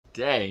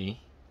today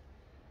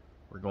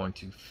we're going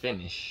to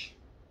finish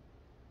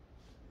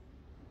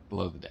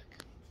below the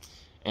deck.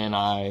 And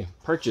I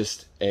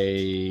purchased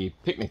a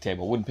picnic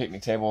table, wooden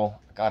picnic table.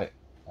 I got it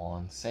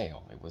on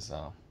sale. It was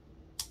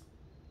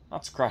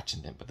not scratch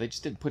and dent, but they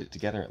just didn't put it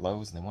together at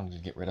Lowe's and they wanted to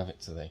get rid of it,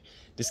 so they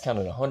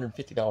discounted a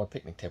 $150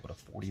 picnic table to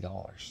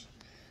 $40.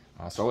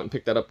 So I went and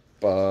picked that up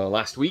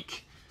last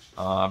week.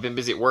 I've been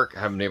busy at work.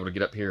 I haven't been able to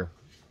get up here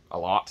a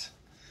lot,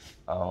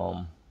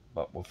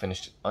 but we'll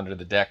finish under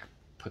the deck,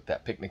 put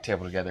that picnic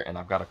table together, and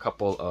I've got a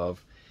couple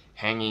of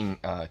hanging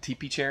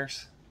teepee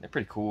chairs. They're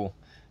pretty cool.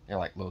 They're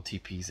like little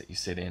teepees that you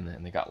sit in,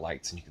 and they got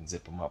lights, and you can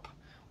zip them up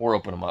or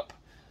open them up.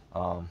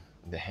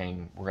 They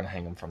hang. We're gonna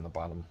hang them from the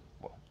bottom,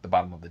 well, the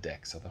bottom of the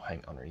deck, so they'll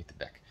hang underneath the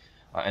deck.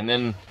 And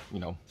then, you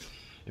know,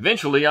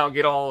 eventually I'll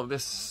get all of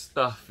this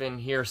stuff in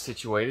here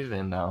situated,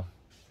 and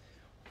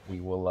we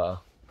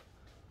will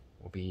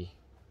we'll be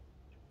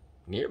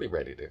nearly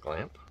ready to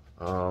glamp.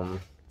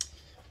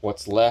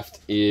 What's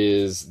left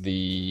is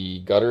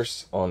the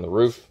gutters on the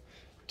roof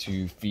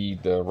to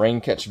feed the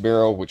rain catch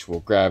barrel, which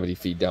will gravity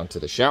feed down to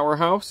the shower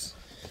house,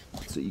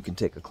 so you can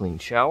take a clean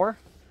shower,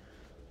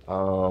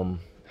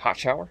 hot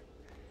shower,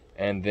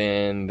 and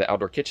then the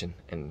outdoor kitchen,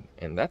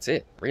 and that's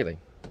it, really.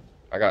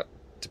 I got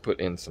to put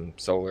in some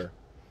solar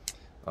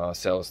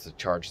cells to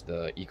charge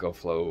the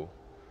EcoFlow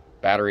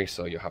battery,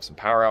 so you'll have some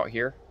power out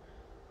here.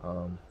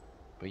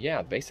 But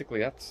yeah,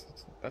 basically that's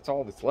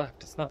all that's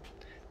left. It's not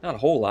a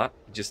whole lot.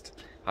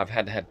 Just I've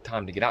had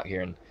time to get out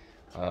here, and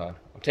I'm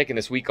taking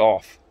this week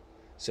off,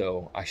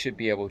 so I should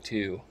be able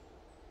to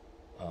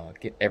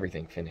get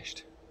everything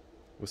finished.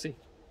 We'll see.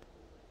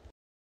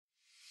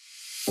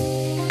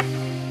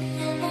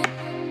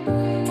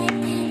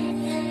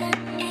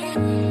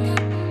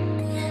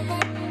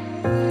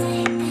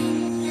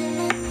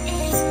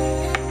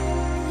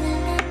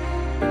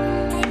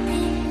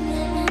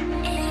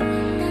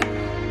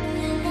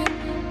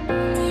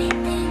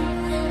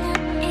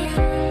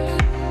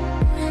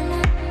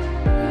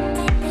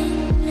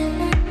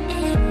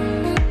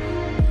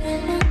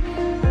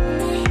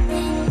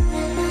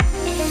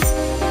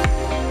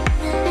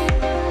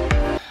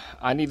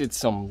 I needed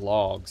some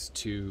logs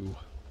to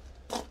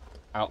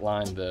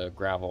outline the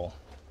gravel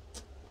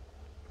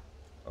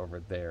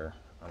over there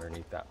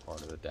underneath that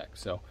part of the deck.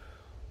 So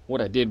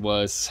what I did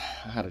was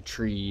I had a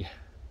tree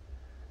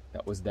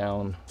that was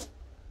down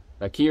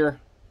back here.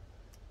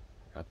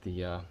 Got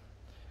the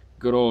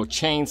good old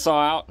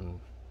chainsaw out and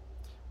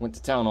went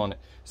to town on it.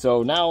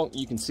 So now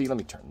you can see, let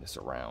me turn this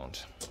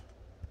around.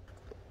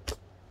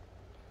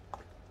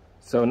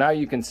 So now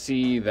you can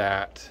see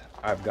that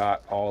I've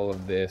got all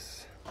of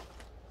this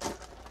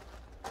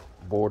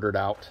bordered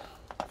out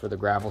for the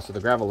gravel, so the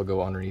gravel will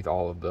go underneath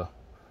all of the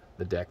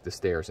deck, the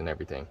stairs and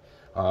everything.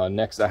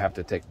 Next I have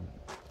to take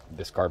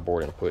this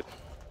cardboard and put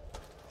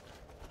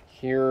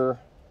here,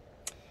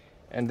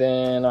 and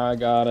then I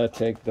gotta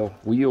take the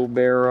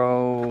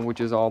wheelbarrow, which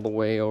is all the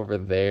way over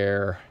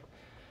there,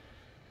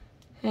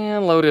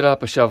 and load it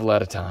up a shovel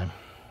at a time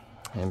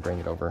and bring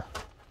it over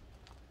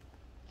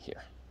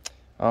here.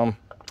 I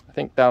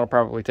think that'll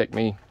probably take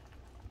me,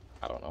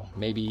 I don't know,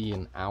 maybe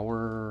an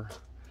hour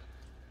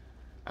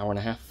and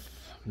a half,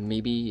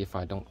 maybe, if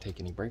I don't take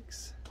any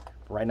breaks.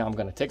 But right now I'm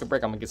gonna take a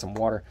break. I'm gonna get some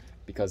water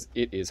because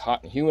it is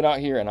hot and humid out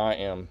here and I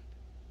am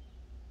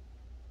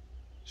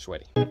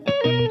sweaty. So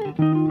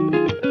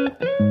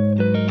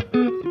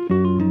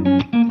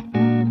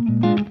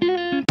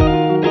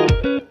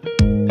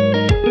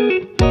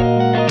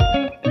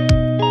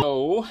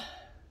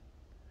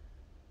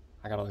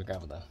I got all the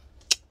gravel done.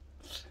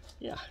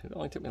 Yeah, it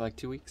only took me like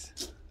 2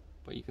 weeks,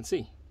 but you can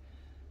see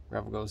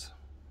gravel goes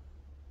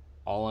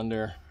all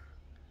under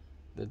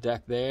the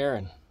deck there,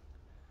 and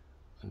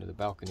under the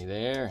balcony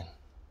there, and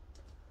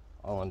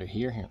all under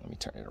here. Here, let me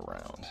turn it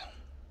around.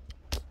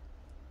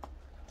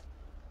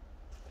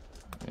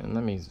 And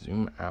let me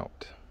zoom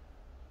out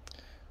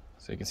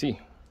so you can see.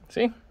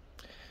 See?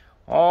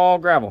 All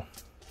gravel.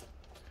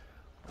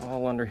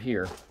 All under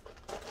here.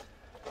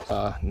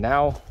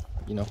 Now,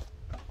 you know,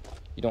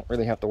 you don't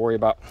really have to worry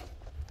about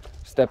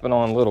stepping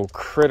on little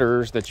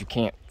critters that you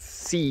can't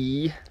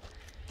see,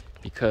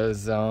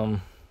 because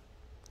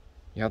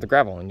you have the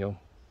gravel and you'll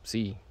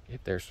see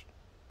if there's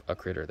a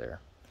critter there.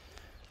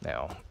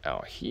 Now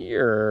out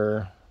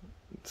here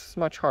it's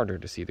much harder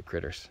to see the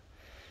critters,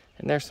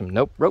 and there's some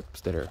nope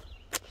ropes that are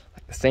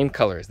like the same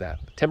color as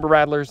that, timber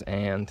rattlers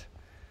and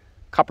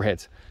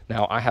copperheads.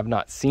 Now I have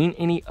not seen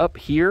any up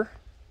here.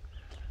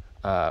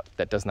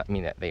 That does not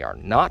mean that they are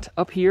not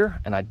up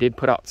here, and I did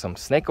put out some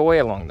snake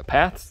oil along the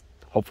paths,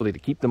 hopefully to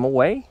keep them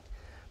away,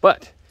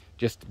 but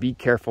just be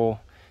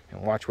careful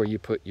and watch where you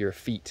put your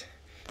feet,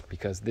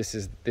 because this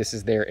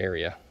is their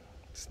area.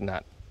 It's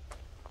not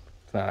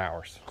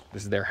ours.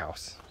 This is their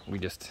house. We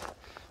just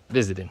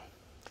visited.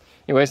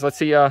 Anyways, let's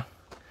see what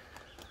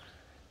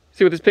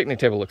this picnic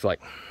table looks like.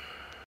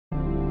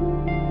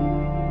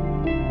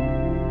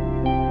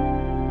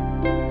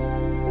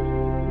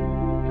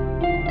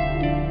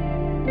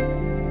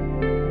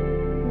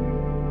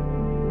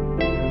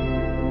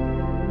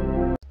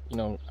 You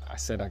know, I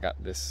said I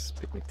got this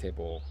picnic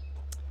table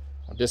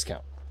on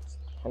discount.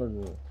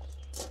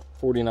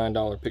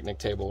 $149 picnic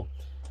table.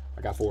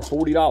 I got for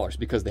 $40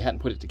 because they hadn't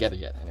put it together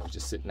yet, and it was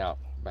just sitting out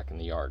back in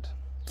the yard.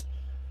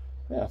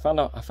 Yeah, I found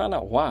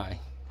out why.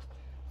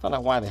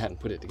 They hadn't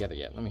put it together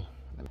yet. Let me.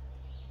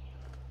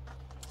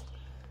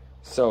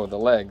 So the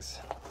legs,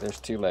 there's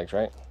two legs,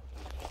 right?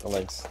 The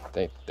legs,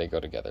 they go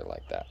together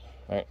like that,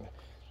 right?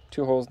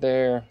 2 holes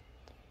there,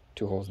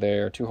 2 holes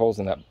there, 2 holes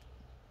in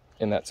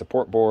that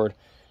support board,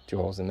 2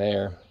 holes in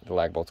there. The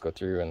lag bolts go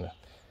through, and the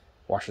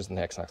washers and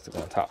hex nuts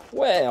go on top.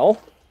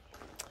 Well,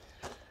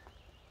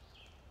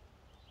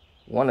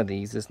 one of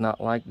these is not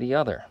like the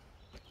other.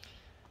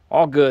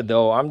 All good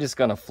though. I'm just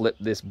gonna flip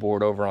this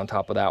board over on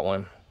top of that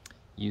one,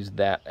 use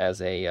that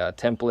as a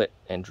template,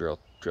 and drill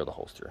the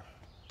holes through,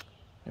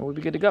 and we'll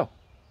be good to go.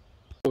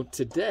 So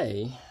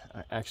today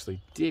I actually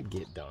did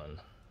get done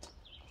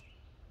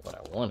what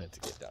I wanted to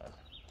get done.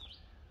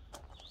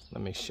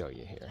 Let me show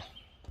you here.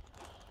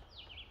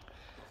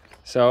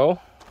 So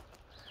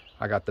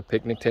I got the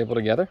picnic table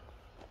together,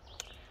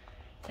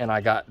 and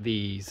I got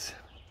these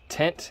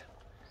tent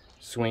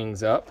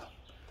swings up,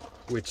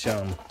 which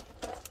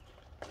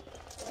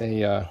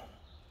they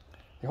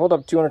hold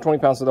up 220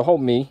 pounds, so they'll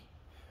hold me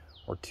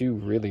or 2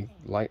 really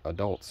light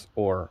adults,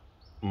 or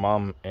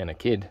mom and a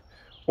kid,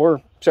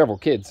 or several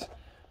kids.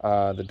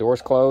 The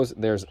doors close.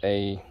 There's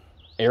a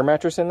air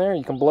mattress in there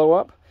you can blow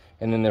up,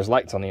 and then there's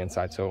lights on the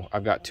inside. So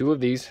I've got 2 of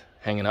these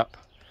hanging up.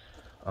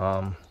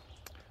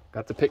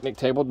 Got the picnic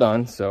table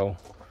done, so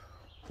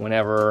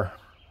whenever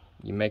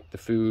you make the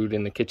food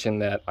in the kitchen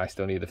that I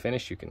still need to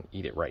finish, you can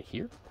eat it right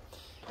here.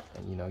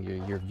 And you know,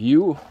 your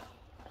view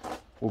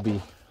will be,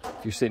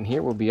 if you're sitting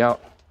here, will be out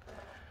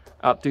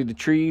through the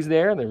trees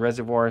there. The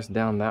reservoir is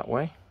down that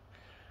way.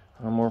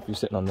 Or if you're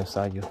sitting on this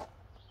side, you'll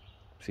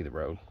see the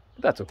road.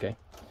 But that's okay.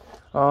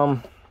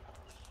 Got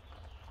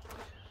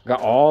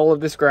all of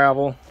this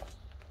gravel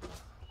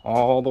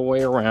all the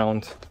way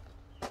around,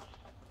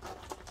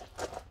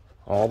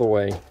 all the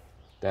way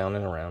down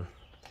and around.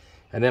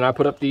 And then I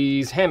put up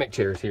these hammock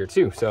chairs here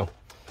too. So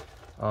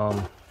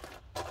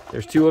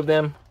there's 2 of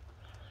them.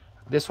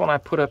 This one I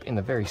put up in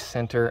the very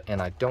center,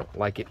 and I don't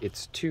like it.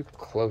 It's too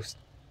close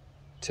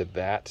to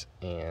that,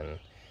 and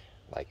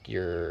like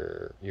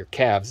your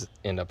calves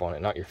end up on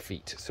it, not your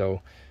feet.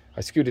 So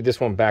I scooted this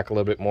one back a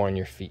little bit more, and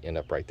your feet end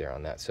up right there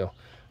on that. So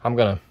I'm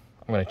gonna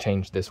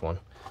change this one.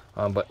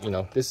 But you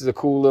know, this is a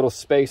cool little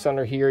space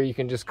under here. You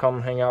can just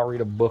come hang out,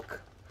 read a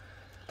book,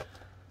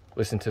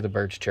 listen to the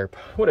birds chirp,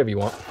 whatever you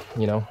want,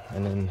 you know.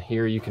 And then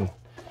here you can,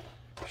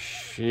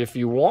 if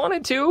you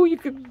wanted to, you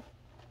could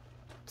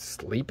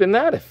sleep in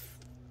that if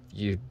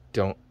you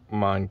don't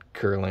mind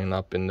curling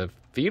up in the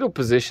fetal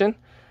position,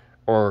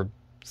 or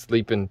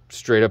sleeping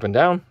straight up and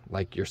down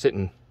like you're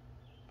sitting.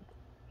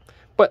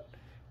 But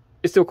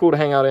it's still cool to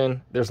hang out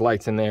in. There's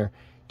lights in there,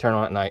 turn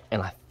on at night.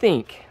 And I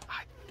think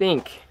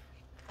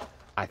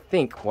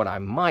what I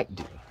might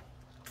do,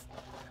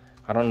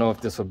 I don't know if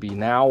this will be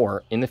now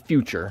or in the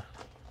future,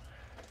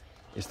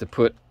 is to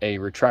put a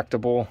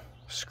retractable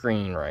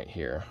screen right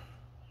here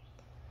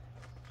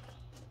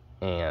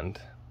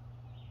and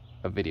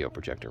a video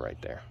projector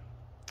right there.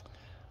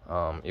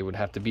 It would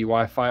have to be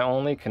Wi-Fi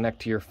only, connect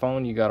to your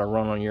phone. You got to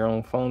run on your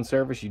own phone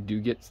service. You do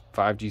get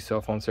 5G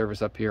cell phone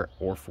service up here,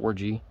 or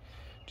 4G.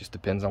 Just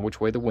depends on which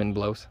way the wind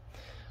blows.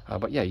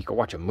 But yeah, you can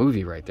watch a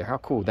movie right there. How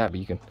cool would that be?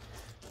 You can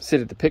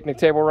sit at the picnic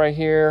table right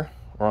here,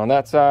 or on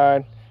that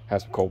side,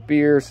 have some cold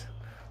beers,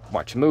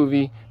 watch a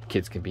movie. The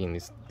kids can be in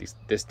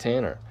this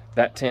tent or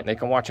that tent. They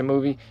can watch a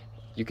movie.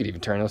 You could even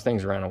turn those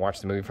things around and watch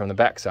the movie from the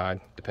back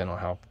side, depending on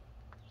how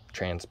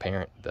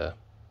transparent the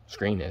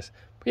screen is.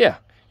 But yeah,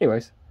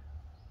 anyways,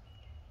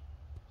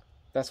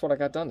 that's what I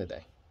got done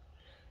today.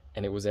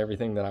 And it was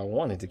everything that I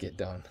wanted to get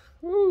done.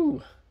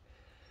 Woo!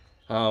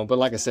 But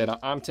like I said,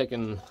 I'm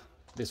taking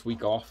this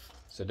week off.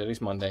 So today's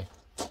Monday.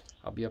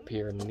 I'll be up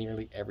here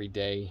nearly every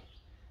day,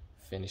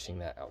 finishing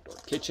that outdoor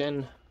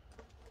kitchen,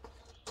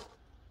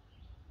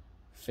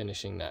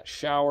 finishing that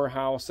shower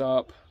house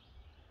up.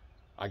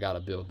 I got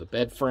to build the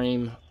bed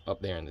frame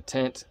up there in the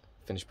tent,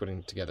 finish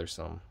putting together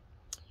some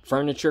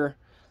furniture.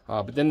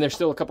 But then there's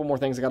still a couple more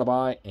things I got to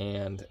buy.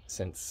 And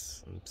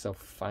since I'm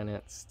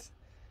self-financed,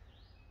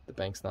 the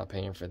bank's not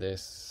paying for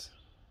this,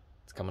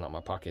 it's coming out of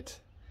my pocket.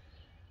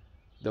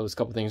 Those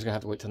couple things are going to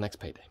have to wait till next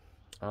payday.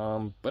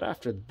 But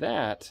after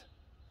that,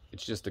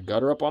 it's just a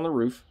gutter up on the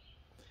roof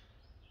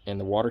and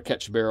the water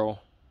catch barrel,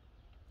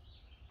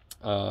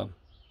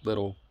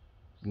 little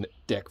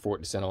deck for it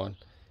to sit on,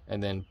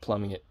 and then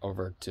plumbing it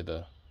over to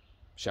the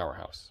shower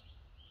house.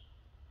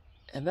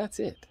 And that's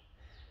it.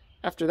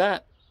 After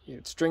that,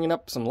 it's stringing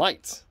up some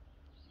lights.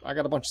 I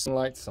got a bunch of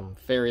lights, some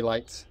fairy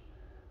lights,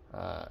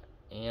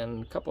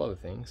 and a couple other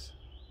things.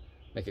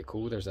 Make it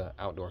cool. There's an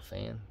outdoor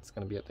fan. It's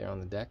going to be up there on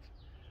the deck.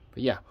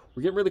 But yeah,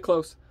 we're getting really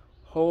close.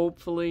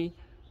 Hopefully,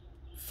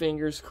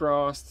 fingers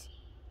crossed,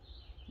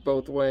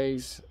 both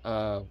ways,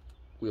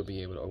 we'll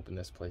be able to open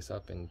this place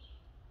up in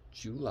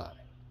July,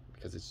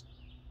 because it's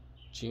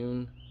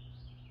June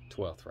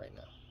 12th right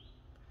now.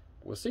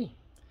 We'll see.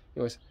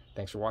 Anyways,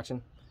 Thanks for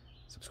watching.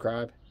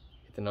 Subscribe,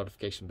 hit the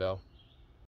notification bell.